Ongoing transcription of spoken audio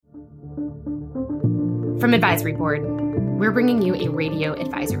From Advisory Board, we're bringing you a radio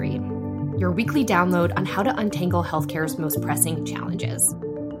advisory, your weekly download on how to untangle healthcare's most pressing challenges.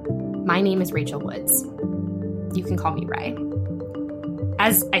 My name is Rachel Woods. You can call me Ray.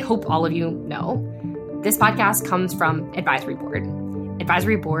 As I hope all of you know, this podcast comes from Advisory Board.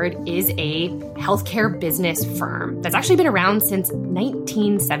 Advisory Board is a healthcare business firm that's actually been around since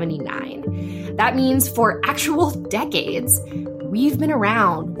 1979. That means for actual decades, we've been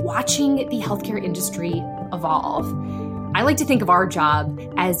around watching the healthcare industry evolve. I like to think of our job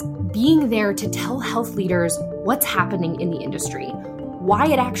as being there to tell health leaders what's happening in the industry, why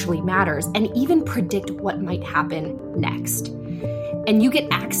it actually matters, and even predict what might happen next. And you get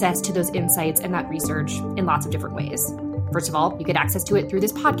access to those insights and that research in lots of different ways. First of all, you get access to it through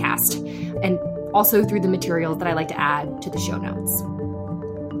this podcast and also through the materials that I like to add to the show notes.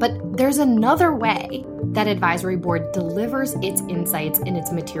 But there's another way that Advisory Board delivers its insights and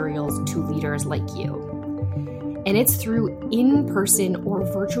its materials to leaders like you. And it's through in-person or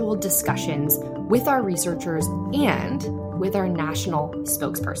virtual discussions with our researchers and with our national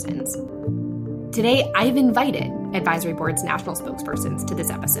spokespersons. Today, I've invited Advisory Board's national spokespersons to this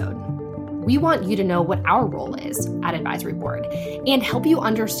episode. We want you to know what our role is at Advisory Board and help you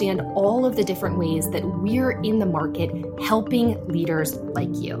understand all of the different ways that we're in the market helping leaders like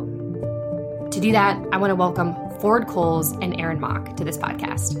you. To do that, I want to welcome Ford Coles and Aaron Mock to this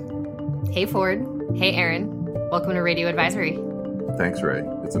podcast. Hey, Ford. Hey, Aaron. Welcome to Radio Advisory. Thanks, Ray.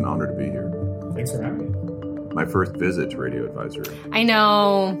 It's an honor to be here. Thanks for having me. My first visit to Radio Advisory. I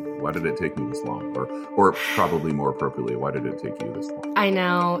know. Why did it take me this long? Or probably more appropriately, why did it take you this long? I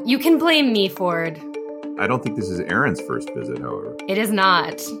know. You can blame me, Ford. I don't think this is Aaron's first visit, however. It is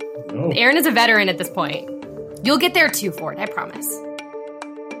not. No. Aaron is a veteran at this point. You'll get there too, Ford, I promise.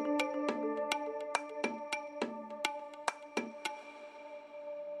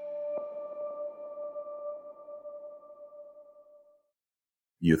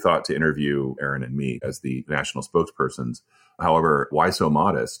 You thought to interview Aaron and me as the national spokespersons. However, why so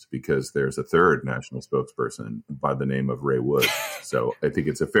modest? Because there's a third national spokesperson by the name of Ray Woods. So I think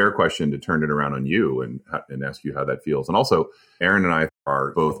it's a fair question to turn it around on you and ask you how that feels. And also, Aaron and I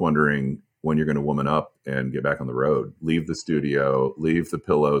are both wondering when you're going to woman up and get back on the road, leave the studio, leave the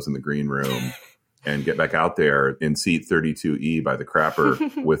pillows in the green room, and get back out there in seat 32E by the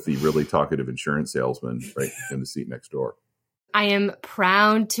crapper with the really talkative insurance salesman right in the seat next door. I am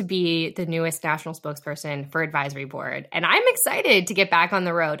proud to be the newest national spokesperson for Advisory Board, and I'm excited to get back on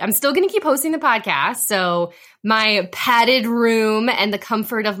the road. I'm still going to keep hosting the podcast, so my padded room and the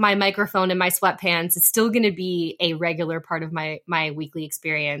comfort of my microphone and my sweatpants is still going to be a regular part of my weekly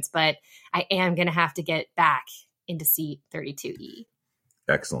experience, but I am going to have to get back into seat 32E.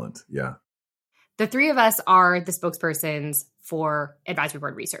 Excellent. Yeah. The three of us are the spokespersons for Advisory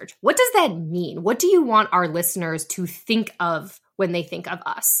Board research. What does that mean? What do you want our listeners to think of when they think of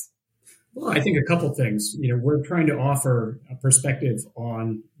us? Well, I think a couple things. We're trying to offer a perspective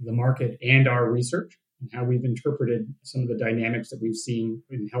on the market and our research and how we've interpreted some of the dynamics that we've seen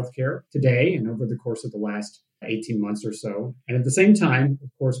in healthcare today and over the course of the last 18 months or so. And at the same time, of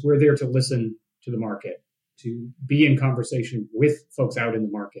course, we're there to listen to the market, to be in conversation with folks out in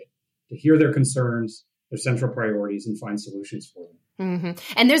the market, to hear their concerns, their central priorities, and find solutions for them.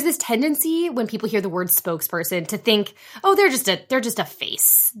 Mm-hmm. And there's this tendency when people hear the word spokesperson to think, oh, they're just a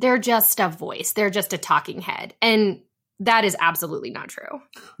face. They're just a voice. They're just a talking head. And that is absolutely not true.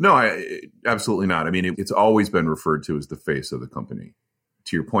 No, absolutely not. I mean, it's always been referred to as the face of the company.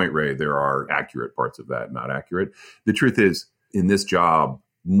 To your point, Ray, there are accurate parts of that, not accurate. The truth is, in this job,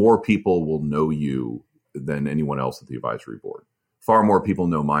 more people will know you than anyone else at the advisory board. Far more people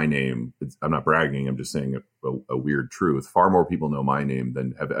know my name. I'm not bragging. I'm just saying a weird truth. Far more people know my name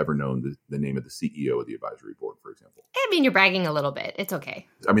than have ever known the name of the CEO of the advisory board, for example. I mean, you're bragging a little bit. It's okay.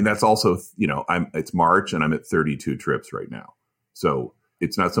 I mean, that's also, it's March and I'm at 32 trips right now. So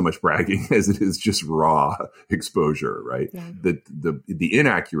it's not so much bragging as it is just raw exposure, right? Yeah. The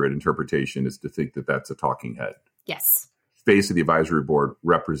inaccurate interpretation is to think that that's a talking head. Yes. Face of the advisory board,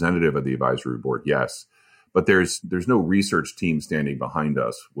 representative of the advisory board, yes. But there's no research team standing behind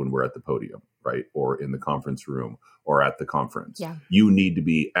us when we're at the podium, right? Or in the conference room or at the conference. Yeah. You need to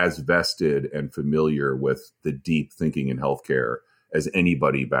be as vested and familiar with the deep thinking in healthcare as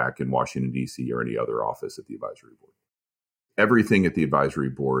anybody back in Washington, D.C. or any other office at the advisory board. Everything at the advisory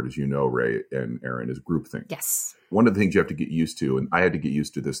board, as you know, Ray and Aaron, is groupthink. Yes. One of the things you have to get used to, and I had to get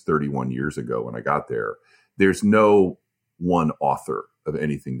used to this 31 years ago when I got there, there's no one author of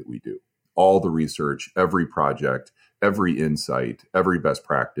anything that we do. All the research, every project, every insight, every best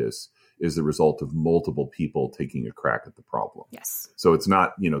practice is the result of multiple people taking a crack at the problem. Yes. So it's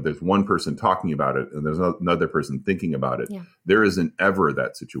not, there's one person talking about it and there's another person thinking about it. Yeah. There isn't ever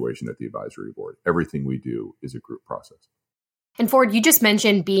that situation at the advisory board. Everything we do is a group process. And Ford, you just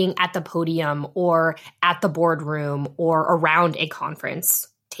mentioned being at the podium or at the boardroom or around a conference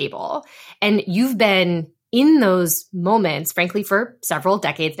table. And you've been in those moments, frankly, for several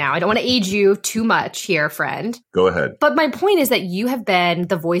decades now. I don't want to age you too much here, friend. Go ahead. But my point is that you have been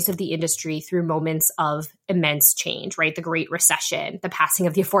the voice of the industry through moments of immense change, right? The Great Recession, the passing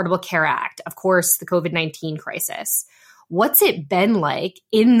of the Affordable Care Act, of course, the COVID-19 crisis. What's it been like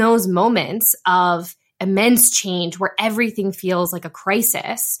in those moments of immense change where everything feels like a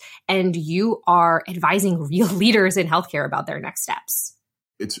crisis and you are advising real leaders in healthcare about their next steps?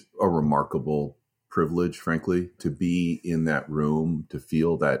 It's a remarkable privilege, frankly, to be in that room, to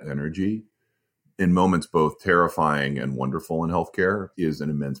feel that energy in moments both terrifying and wonderful in healthcare is an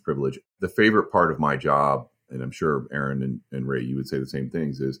immense privilege. The favorite part of my job, and I'm sure Aaron and Ray, you would say the same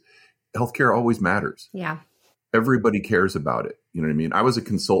things, is healthcare always matters. Yeah. Everybody cares about it. You know what I mean? I was a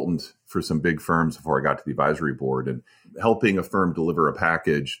consultant for some big firms before I got to the advisory board, and helping a firm deliver a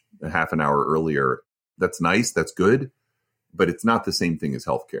package a half an hour earlier, that's nice, that's good. But it's not the same thing as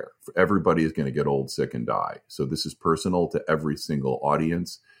healthcare. Everybody is going to get old, sick, and die. So this is personal to every single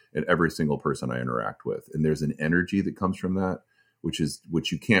audience and every single person I interact with. And there's an energy that comes from that, which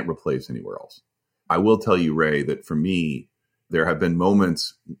you can't replace anywhere else. I will tell you, Ray, that for me, there have been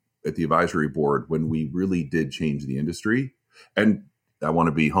moments at the advisory board when we really did change the industry. And I want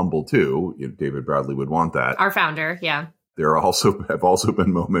to be humble too. David Bradley would want that. Our founder, yeah. There have also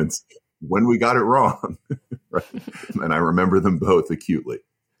been moments when we got it wrong. Right? And I remember them both acutely.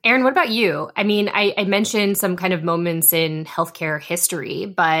 Aaron, what about you? I mean, I mentioned some kind of moments in healthcare history,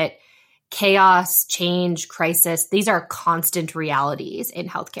 but chaos, change, crisis, these are constant realities in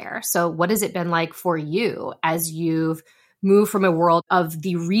healthcare. So what has it been like for you as you've moved from a world of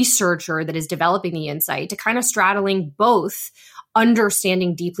the researcher that is developing the insight to kind of straddling both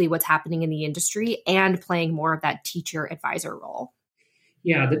understanding deeply what's happening in the industry and playing more of that teacher advisor role?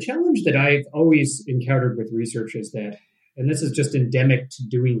 Yeah, the challenge that I've always encountered with research is that, and this is just endemic to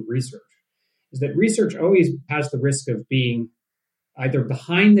doing research, is that research always has the risk of being either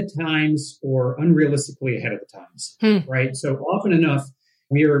behind the times or unrealistically ahead of the times, right? So often enough,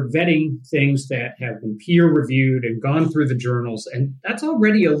 we are vetting things that have been peer reviewed and gone through the journals, and that's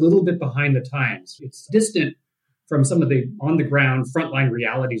already a little bit behind the times. It's distant from some of the on-the-ground frontline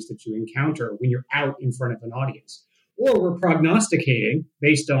realities that you encounter when you're out in front of an audience. Or we're prognosticating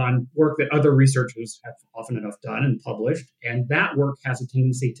based on work that other researchers have often enough done and published. And that work has a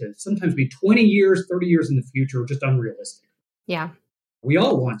tendency to sometimes be 20 years, 30 years in the future, just unrealistic. Yeah. We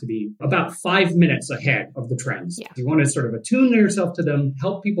all want to be about 5 minutes ahead of the trends. Yeah. You want to sort of attune yourself to them,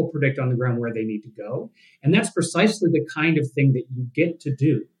 help people predict on the ground where they need to go. And that's precisely the kind of thing that you get to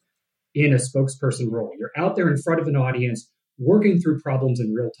do in a spokesperson role. You're out there in front of an audience, working through problems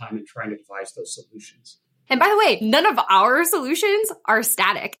in real time and trying to devise those solutions. And by the way, none of our solutions are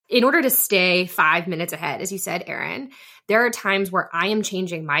static. In order to stay 5 minutes ahead, as you said, Aaron, there are times where I am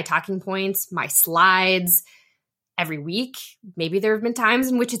changing my talking points, my slides every week. Maybe there have been times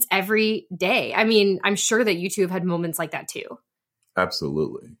in which it's every day. I mean, I'm sure that you two have had moments like that too.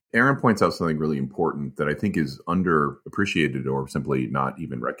 Absolutely. Aaron points out something really important that I think is underappreciated or simply not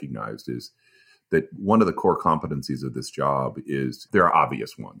even recognized is that one of the core competencies of this job is, there are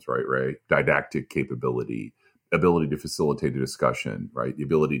obvious ones, right, Ray? Didactic capability, ability to facilitate a discussion, right? The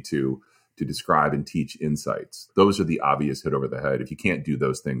ability to describe and teach insights. Those are the obvious hit over the head. If you can't do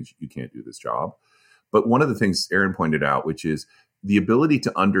those things, you can't do this job. But one of the things Aaron pointed out, which is the ability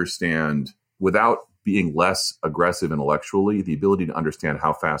to understand without being less aggressive intellectually, the ability to understand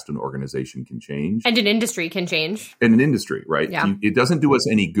how fast an organization can change. And an industry can change. And an industry, right? Yeah. It doesn't do us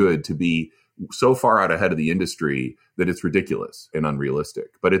any good to be so far out ahead of the industry that it's ridiculous and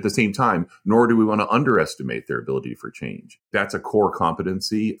unrealistic. But at the same time, nor do we want to underestimate their ability for change. That's a core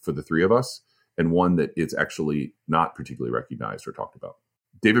competency for the three of us, and one that it's actually not particularly recognized or talked about.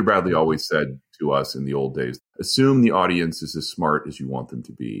 David Bradley always said to us in the old days, assume the audience is as smart as you want them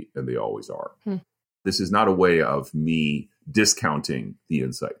to be, and they always are. This is not a way of me discounting the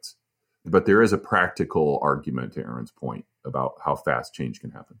insights, but there is a practical argument to Aaron's point about how fast change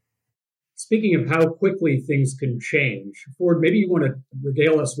can happen. Speaking of how quickly things can change, Ford, maybe you want to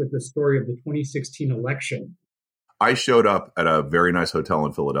regale us with the story of the 2016 election. I showed up at a very nice hotel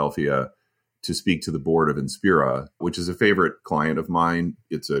in Philadelphia to speak to the board of Inspira, which is a favorite client of mine.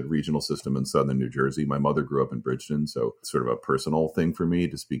 It's a regional system in southern New Jersey. My mother grew up in Bridgeton, so it's sort of a personal thing for me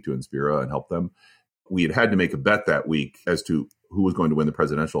to speak to Inspira and help them. We had to make a bet that week as to who was going to win the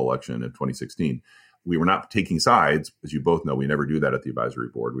presidential election in 2016. We were not taking sides. As you both know, we never do that at the advisory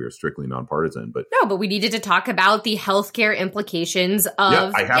board. We are strictly nonpartisan. But we needed to talk about the healthcare implications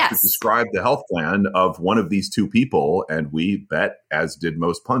of. I have to describe the health plan of one of these two people. And we bet, as did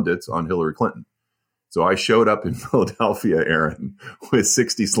most pundits, on Hillary Clinton. So I showed up in Philadelphia, Aaron, with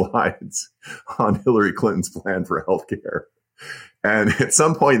 60 slides on Hillary Clinton's plan for healthcare. And at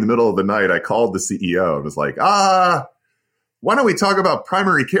some point in the middle of the night, I called the CEO and was like, why don't we talk about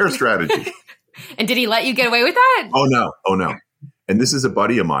primary care strategy? And did he let you get away with that? Oh, no. And this is a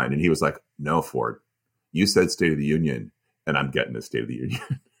buddy of mine. And he was like, no, Ford, you said State of the Union, and I'm getting a State of the Union.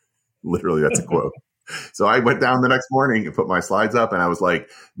 Literally, that's a quote. So I went down the next morning and put my slides up, and I was like,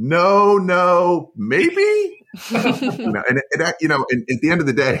 no, maybe. And at the end of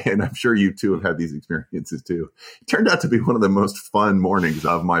the day, and I'm sure you two have had these experiences too, it turned out to be one of the most fun mornings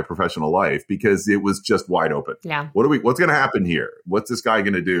of my professional life because it was just wide open. Yeah. What's going to happen here? What's this guy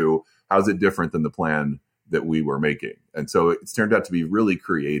going to do? How's it different than the plan that we were making? And so it's turned out to be really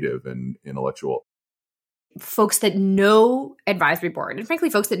creative and intellectual. Folks that know advisory board, and frankly,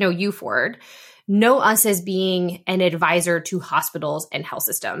 folks that know you, Ford, know us as being an advisor to hospitals and health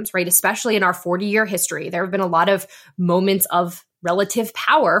systems, right? Especially in our 40-year history, there have been a lot of moments of relative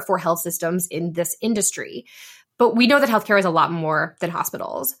power for health systems in this industry. But we know that healthcare is a lot more than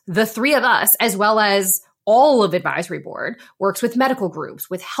hospitals. The three of us, as well as all of advisory board, works with medical groups,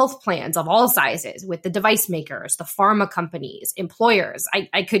 with health plans of all sizes, with the device makers, the pharma companies, employers.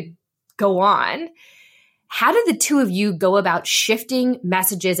 I could go on. How did the two of you go about shifting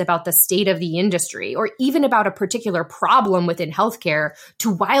messages about the state of the industry or even about a particular problem within healthcare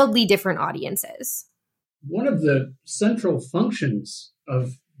to wildly different audiences? One of the central functions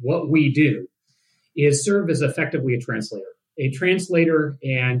of what we do is serve as effectively a translator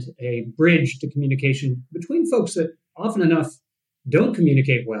and a bridge to communication between folks that often enough don't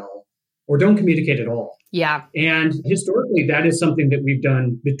communicate well or don't communicate at all. Yeah. And historically, that is something that we've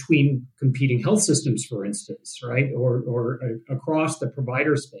done between competing health systems, for instance, right? Or across the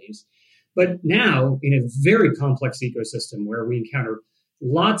provider space. But now, in a very complex ecosystem where we encounter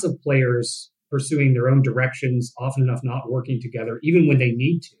lots of players pursuing their own directions, often enough not working together, even when they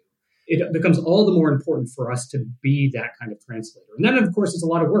need to, it becomes all the more important for us to be that kind of translator. And then, of course, it's a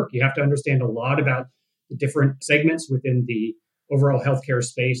lot of work. You have to understand a lot about the different segments within the overall healthcare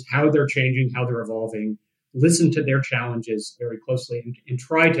space, how they're changing, how they're evolving, listen to their challenges very closely and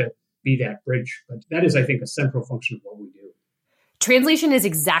try to be that bridge. But that is, I think, a central function of what we do. Translation is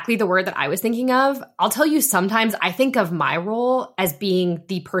exactly the word that I was thinking of. I'll tell you, sometimes I think of my role as being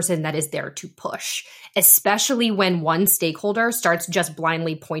the person that is there to push, especially when one stakeholder starts just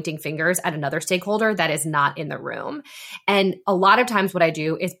blindly pointing fingers at another stakeholder that is not in the room. And a lot of times what I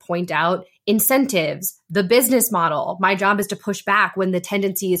do is point out incentives, the business model. My job is to push back when the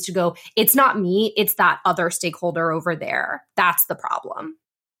tendency is to go, it's not me, it's that other stakeholder over there. That's the problem.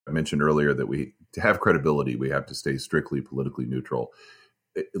 I mentioned earlier that to have credibility, we have to stay strictly politically neutral.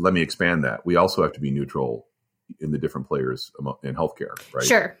 Let me expand that. We also have to be neutral in the different players in healthcare, right?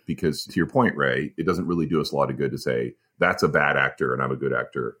 Sure. Because to your point, Ray, it doesn't really do us a lot of good to say, that's a bad actor and I'm a good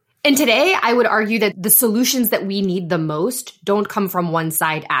actor. And today, I would argue that the solutions that we need the most don't come from one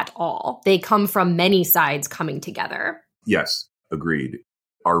side at all. They come from many sides coming together. Yes, agreed.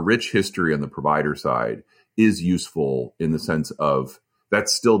 Our rich history on the provider side is useful in the sense of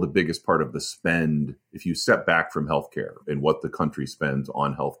that's still the biggest part of the spend. If you step back from healthcare and what the country spends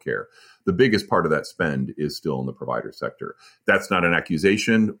on healthcare, the biggest part of that spend is still in the provider sector. That's not an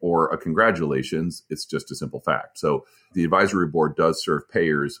accusation or a congratulations. It's just a simple fact. So the advisory board does serve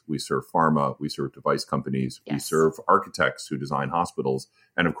payers. We serve pharma. We serve device companies. Yes. We serve architects who design hospitals.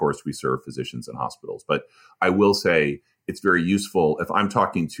 And of course, we serve physicians in hospitals. But I will say, it's very useful if I'm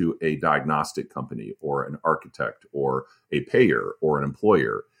talking to a diagnostic company or an architect or a payer or an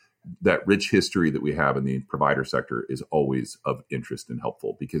employer, that rich history that we have in the provider sector is always of interest and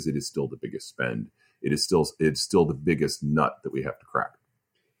helpful because it is still the biggest spend. It's still the biggest nut that we have to crack.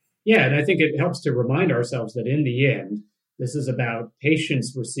 Yeah, and I think it helps to remind ourselves that in the end, this is about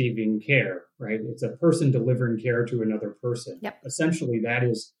patients receiving care, right? It's a person delivering care to another person. Yep. Essentially, that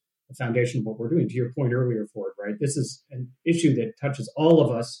is the foundation of what we're doing. To your point earlier, Ford, right? This is an issue that touches all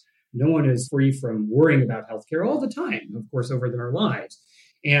of us. No one is free from worrying about healthcare all the time, of course, over their lives.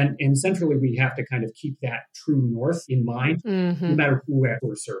 And centrally, we have to kind of keep that true north in mind, no matter who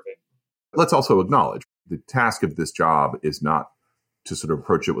we're serving. Let's also acknowledge the task of this job is not to sort of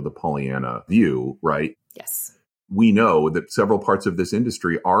approach it with a Pollyanna view, right? Yes. We know that several parts of this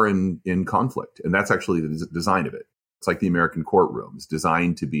industry are in conflict, and that's actually the design of it. It's like the American courtroom is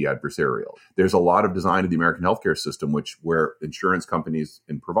designed to be adversarial. There's a lot of design of the American healthcare system, where insurance companies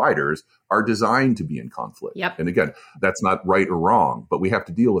and providers are designed to be in conflict. Yep. And again, that's not right or wrong, but we have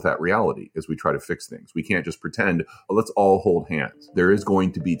to deal with that reality as we try to fix things. We can't just pretend, oh, let's all hold hands. There is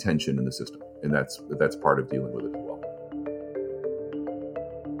going to be tension in the system, and that's part of dealing with it as well.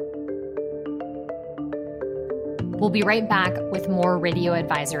 We'll be right back with more Radio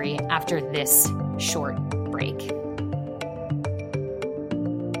Advisory after this short break.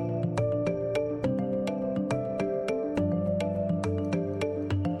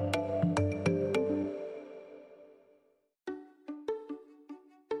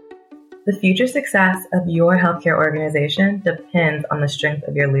 The future success of your healthcare organization depends on the strength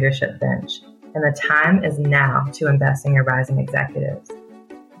of your leadership bench, and the time is now to invest in your rising executives.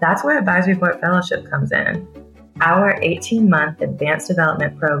 That's where Advisory Board Fellowship comes in. Our 18-month advanced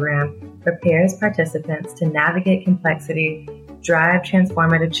development program prepares participants to navigate complexity, drive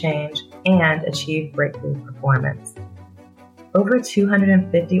transformative change, and achieve breakthrough performance. Over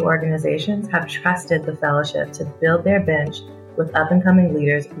 250 organizations have trusted the fellowship to build their bench with up-and-coming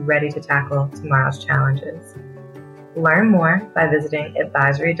leaders ready to tackle tomorrow's challenges. Learn more by visiting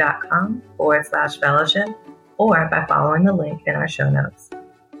advisory.com/fellowship or by following the link in our show notes.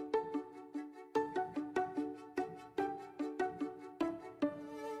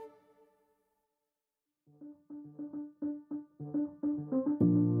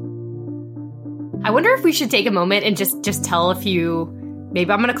 I wonder if we should take a moment and just tell a few,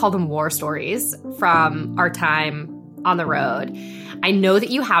 maybe I'm going to call them war stories from our time on the road. I know that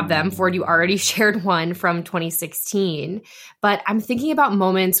you have them. Ford, you already shared one from 2016, but I'm thinking about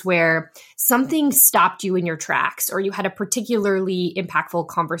moments where something stopped you in your tracks, or you had a particularly impactful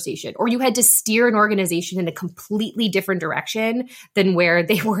conversation, or you had to steer an organization in a completely different direction than where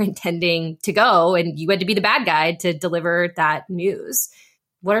they were intending to go, and you had to be the bad guy to deliver that news.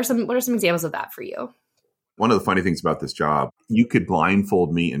 What are some examples of that for you? One of the funny things about this job, you could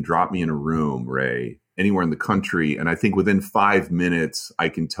blindfold me and drop me in a room, Ray, anywhere in the country, and I think within 5 minutes, I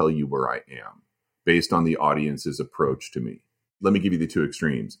can tell you where I am based on the audience's approach to me. Let me give you the two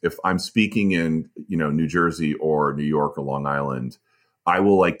extremes. If I'm speaking in, New Jersey or New York or Long Island, I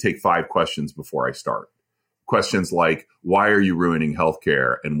will take 5 questions before I start. Questions like, why are you ruining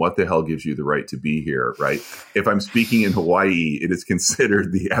healthcare? And what the hell gives you the right to be here, right? If I'm speaking in Hawaii, it is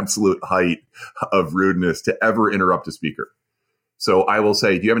considered the absolute height of rudeness to ever interrupt a speaker. So I will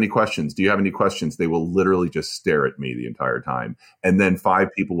say, do you have any questions? Do you have any questions? They will literally just stare at me the entire time. And then 5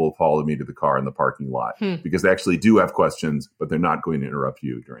 people will follow me to the car in the parking lot because they actually do have questions, but they're not going to interrupt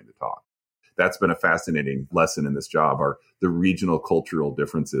you during the talk. That's been a fascinating lesson in this job, are the regional cultural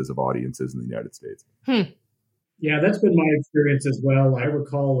differences of audiences in the United States. Yeah, that's been my experience as well. I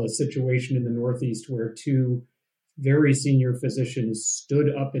recall a situation in the Northeast where 2 very senior physicians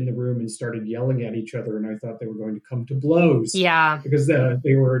stood up in the room and started yelling at each other, and I thought they were going to come to blows. Yeah. Because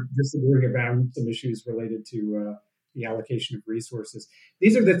they were disagreeing about some issues related to the allocation of resources.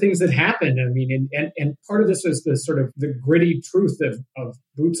 These are the things that happen. I mean, and part of this is the sort of the gritty truth of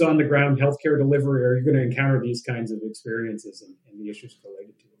boots on the ground healthcare delivery. Are you going to encounter these kinds of experiences and the issues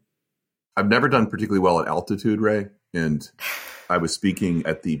related to them? I've never done particularly well at altitude, Ray. And I was speaking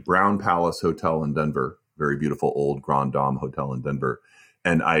at the Brown Palace Hotel in Denver, very beautiful old Grand Dame Hotel in Denver.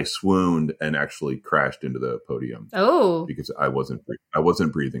 And I swooned and actually crashed into the podium. Oh, because I wasn't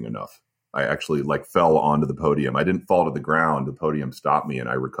breathing enough. I actually fell onto the podium. I didn't fall to the ground. The podium stopped me and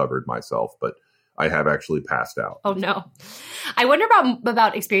I recovered myself, but I have actually passed out. Oh no. I wonder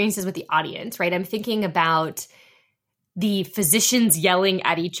about experiences with the audience, right? I'm thinking about the physicians yelling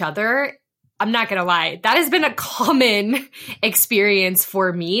at each other. I'm not going to lie. That has been a common experience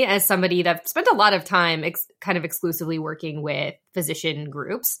for me as somebody that spent a lot of time kind of exclusively working with physician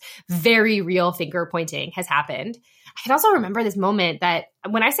groups. Very real finger pointing has happened. I can also remember this moment that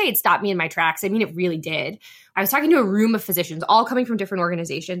when I say it stopped me in my tracks, I mean, it really did. I was talking to a room of physicians, all coming from different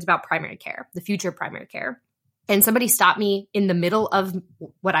organizations, about primary care, the future of primary care. And somebody stopped me in the middle of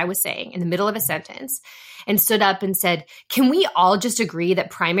what I was saying, in the middle of a sentence, and stood up and said, can we all just agree that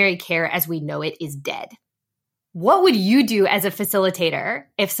primary care as we know it is dead? What would you do as a facilitator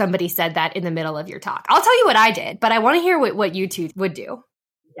if somebody said that in the middle of your talk? I'll tell you what I did, but I want to hear what you two would do.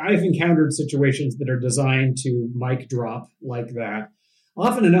 I've encountered situations that are designed to mic drop like that.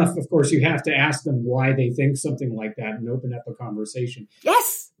 Often enough, of course, you have to ask them why they think something like that and open up a conversation.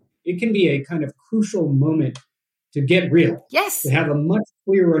 Yes. It can be a kind of crucial moment to get real. Yes. To have a much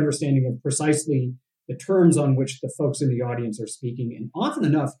clearer understanding of precisely the terms on which the folks in the audience are speaking. And often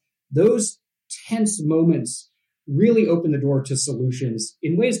enough, those tense moments really open the door to solutions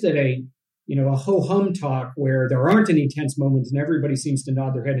in ways that a a ho-hum talk where there aren't any tense moments and everybody seems to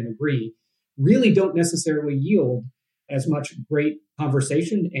nod their head and agree, really don't necessarily yield as much great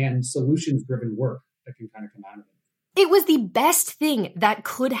conversation and solutions-driven work that can kind of come out of it. It was the best thing that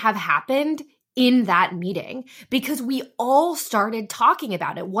could have happened in that meeting because we all started talking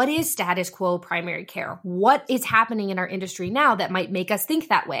about it. What is status quo primary care? What is happening in our industry now that might make us think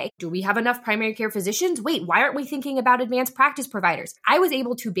that way? Do we have enough primary care physicians? Wait, why aren't we thinking about advanced practice providers? I was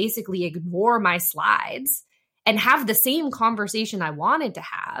able to basically ignore my slides and have the same conversation I wanted to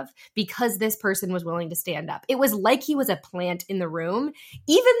have because this person was willing to stand up. It was like he was a plant in the room,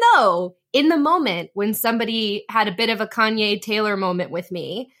 even though in the moment when somebody had a bit of a Kanye Taylor moment with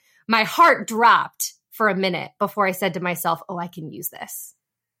me, my heart dropped for a minute before I said to myself, oh, I can use this.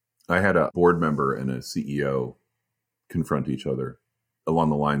 I had a board member and a CEO confront each other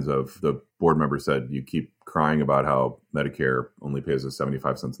along the lines of the board member said, you keep crying about how Medicare only pays us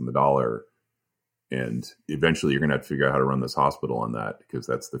 75 cents on the dollar. And eventually you're going to have to figure out how to run this hospital on that because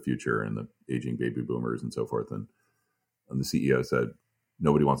that's the future and the aging baby boomers and so forth. And the CEO said,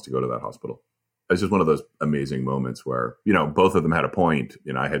 nobody wants to go to that hospital. It's just one of those amazing moments where, both of them had a point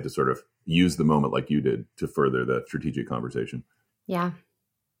and I had to sort of use the moment like you did to further the strategic conversation. Yeah.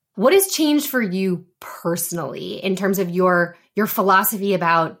 What has changed for you personally in terms of your philosophy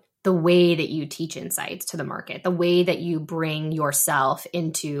about the way that you teach insights to the market, the way that you bring yourself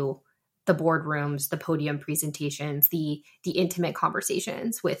into the boardrooms, the podium presentations, the intimate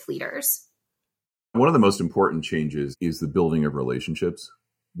conversations with leaders? One of the most important changes is the building of relationships.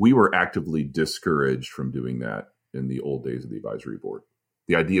 We were actively discouraged from doing that in the old days of the advisory board.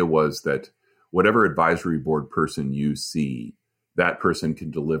 The idea was that whatever advisory board person you see, that person can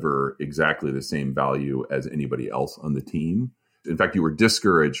deliver exactly the same value as anybody else on the team. In fact, you were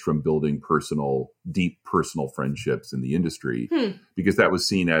discouraged from building deep personal friendships in the industry because that was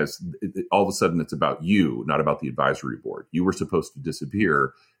seen as all of a sudden it's about you, not about the advisory board. You were supposed to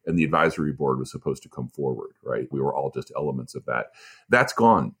disappear and the advisory board was supposed to come forward, right? We were all just elements of that. That's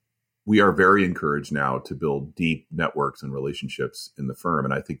gone. We are very encouraged now to build deep networks and relationships in the firm.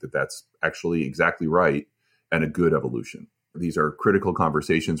 And I think that that's actually exactly right and a good evolution. These are critical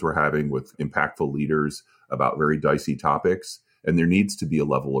conversations we're having with impactful leaders about very dicey topics. And there needs to be a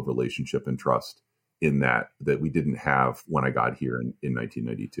level of relationship and trust in that we didn't have when I got here in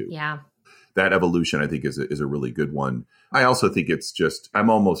 1992. Yeah. That evolution, I think, is a really good one. I also think it's just, I'm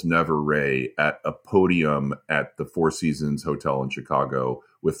almost never, Ray, at a podium at the Four Seasons Hotel in Chicago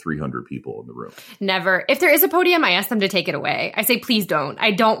with 300 people in the room. Never. If there is a podium, I ask them to take it away. I say, please don't.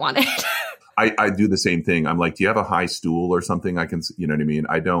 I don't want it. I do the same thing. I'm like, do you have a high stool or something I can, you know what I mean?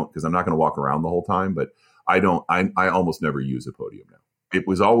 I don't, because I'm not going to walk around the whole time, but I almost never use a podium now. It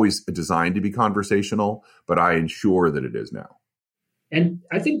was always designed to be conversational, but I ensure that it is now. And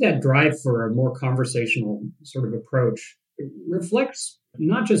I think that drive for a more conversational sort of approach reflects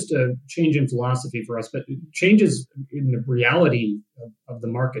not just a change in philosophy for us, but changes in the reality of the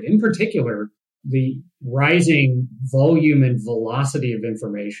market. In particular, the rising volume and velocity of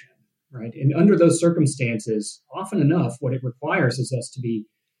information, right? And under those circumstances, often enough, what it requires is us to be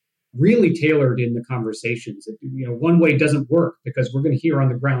really tailored in the conversations. One way doesn't work because we're going to hear on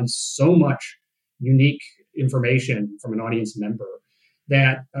the ground so much unique information from an audience member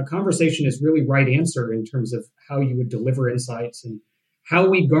that a conversation is really right answer in terms of how you would deliver insights and how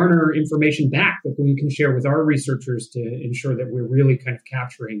we garner information back that we can share with our researchers to ensure that we're really kind of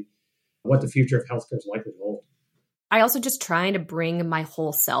capturing what the future of healthcare is likely to hold. I also just trying to bring my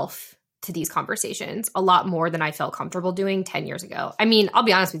whole self to these conversations a lot more than I felt comfortable doing 10 years ago. I mean, I'll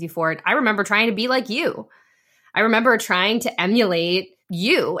be honest with you, Ford. I remember trying to be like you. I remember trying to emulate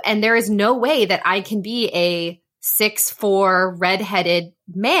you. And there is no way that I can be a 6'4" redheaded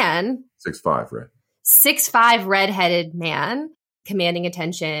man. 6'5", right? 6'5" redheaded man commanding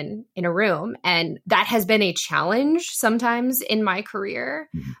attention in a room. And that has been a challenge sometimes in my career.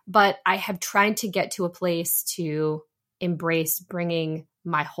 Mm-hmm. But I have tried to get to a place to embrace bringing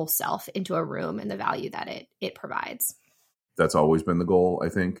my whole self into a room and the value that it provides. That's always been the goal, I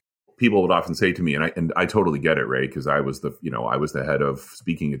think. People would often say to me, and I totally get it, Ray, because I was the head of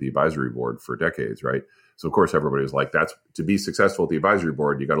speaking at the advisory board for decades, right? So of course everybody was like, that's to be successful at the advisory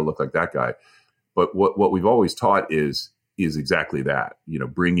board, you got to look like that guy. But what we've always taught is exactly that,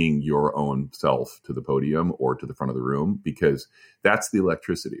 bringing your own self to the podium or to the front of the room, because that's the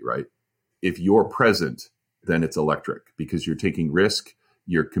electricity, right? If you're present, then it's electric because you're taking risk.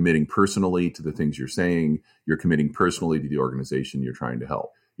 You're committing personally to the things you're saying. You're committing personally to the organization you're trying to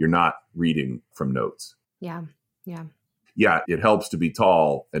help. You're not reading from notes. Yeah. Yeah, it helps to be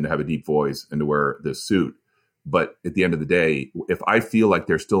tall and to have a deep voice and to wear this suit. But at the end of the day, if I feel like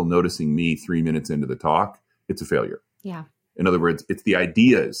they're still noticing me 3 minutes into the talk, it's a failure. Yeah. In other words, it's the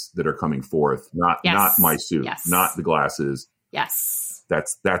ideas that are coming forth, not my suit, Yes. not the glasses. Yes.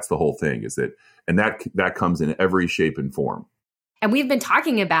 That's the whole thing, is that, and that comes in every shape and form. And we've been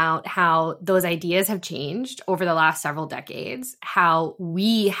talking about how those ideas have changed over the last several decades, how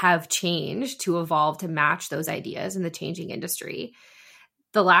we have changed to evolve to match those ideas in the changing industry.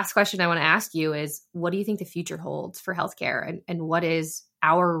 The last question I want to ask you is, what do you think the future holds for healthcare, and what is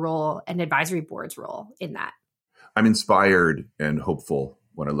our role and advisory board's role in that? I'm inspired and hopeful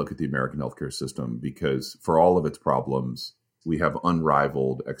when I look at the American healthcare system, because for all of its problems, we have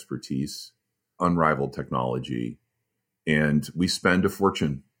unrivaled expertise, unrivaled technology, and we spend a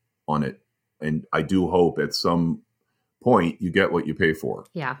fortune on it. And I do hope at some point you get what you pay for.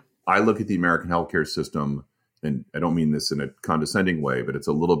 Yeah. I look at the American healthcare system, and I don't mean this in a condescending way, but it's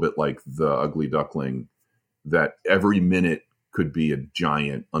a little bit like the ugly duckling, that every minute could be a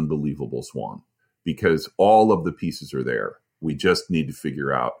giant, unbelievable swan, because all of the pieces are there. We just need to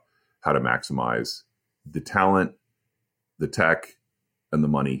figure out how to maximize the talent, the tech, and the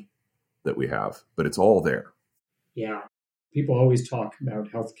money that we have. But it's all there. Yeah. People always talk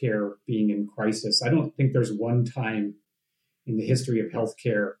about healthcare being in crisis. I don't think there's one time in the history of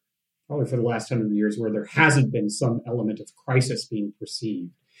healthcare, probably for the last 100 years, where there hasn't been some element of crisis being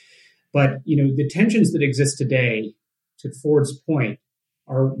perceived. But, the tensions that exist today, to Ford's point,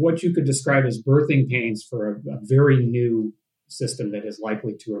 are what you could describe as birthing pains for a very new system that is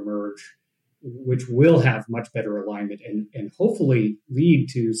likely to emerge, which will have much better alignment and hopefully lead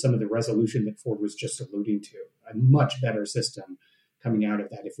to some of the resolution that Ford was just alluding to, a much better system coming out of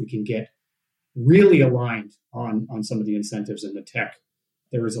that. If we can get really aligned on some of the incentives and the tech,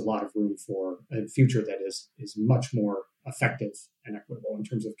 there is a lot of room for a future that is much more effective and equitable in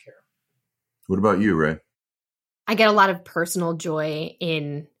terms of care. What about you, Ray? I get a lot of personal joy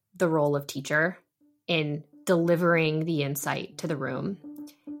in the role of teacher, in delivering the insight to the room.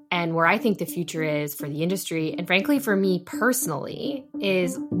 And where I think the future is for the industry, and frankly for me personally,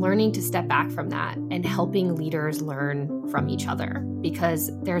 is learning to step back from that and helping leaders learn from each other,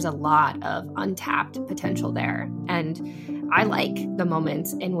 because there's a lot of untapped potential there. And I like the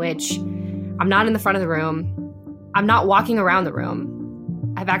moments in which I'm not in the front of the room, I'm not walking around the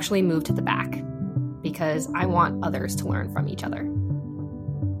room, I've actually moved to the back, because I want others to learn from each other.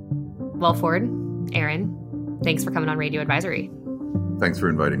 Well, Ford, Aaron, thanks for coming on Radio Advisory. Thanks for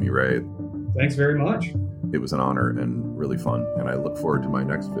inviting me, Ray. Thanks very much. It was an honor and really fun, and I look forward to my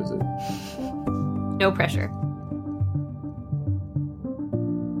next visit. No pressure.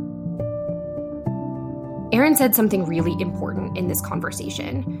 Aaron said something really important in this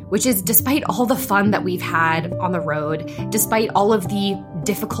conversation, which is, despite all the fun that we've had on the road, despite all of the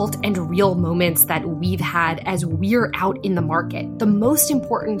difficult and real moments that we've had as we're out in the market, the most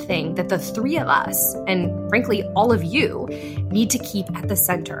important thing that the three of us, and frankly all of you, need to keep at the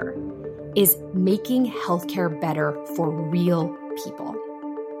center is making healthcare better for real people.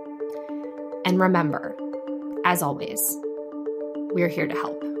 And remember, as always, we're here to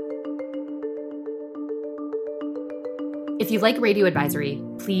help. If you like Radio Advisory,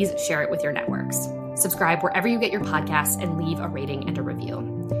 please share it with your networks. Subscribe wherever you get your podcasts and leave a rating and a review.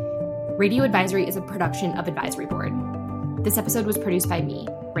 Radio Advisory is a production of Advisory Board. This episode was produced by me,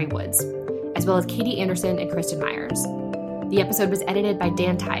 Ray Woods, as well as Katie Anderson and Kristen Myers. The episode was edited by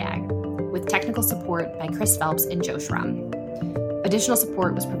Dan Tyag, with technical support by Chris Phelps and Joe Schrum. Additional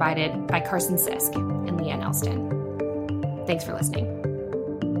support was provided by Carson Sisk and Leanne Elston. Thanks for listening.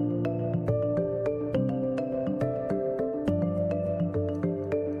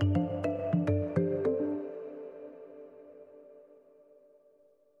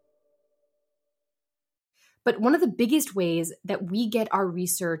 But one of the biggest ways that we get our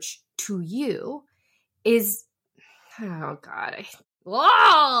research to you is, oh God,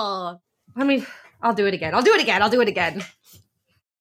 I'll do it again.